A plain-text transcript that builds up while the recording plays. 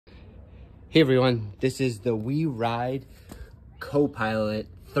Hey everyone, this is the We Ride Co-Pilot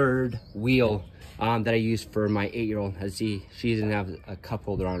third wheel that I use for my 8-year-old. As she doesn't have a cup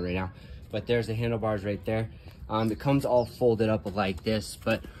holder on right now, but there's the handlebars right there. It comes all folded up like this,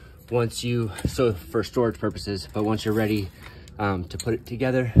 but once you, so for storage purposes, but once you're ready to put it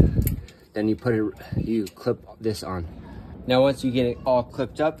together, then you clip this on. Now once you get it all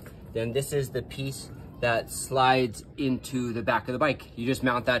clipped up, then this is the piece that slides into the back of the bike. You just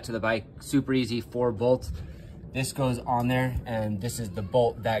mount that to the bike, super easy, 4 bolts. This goes on there, and this is the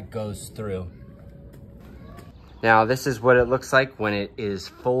bolt that goes through. Now this is what it looks like when it is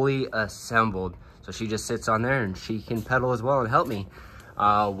fully assembled. So she just sits on there and she can pedal as well and help me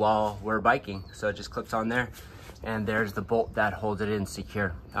while we're biking. So it just clips on there, and there's the bolt that holds it in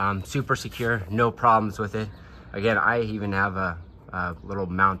secure. Super secure, no problems with it. Again, I even have a little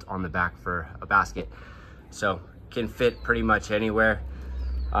mount on the back for a basket, so can fit pretty much anywhere.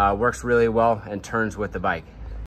 Works really well and turns with the bike.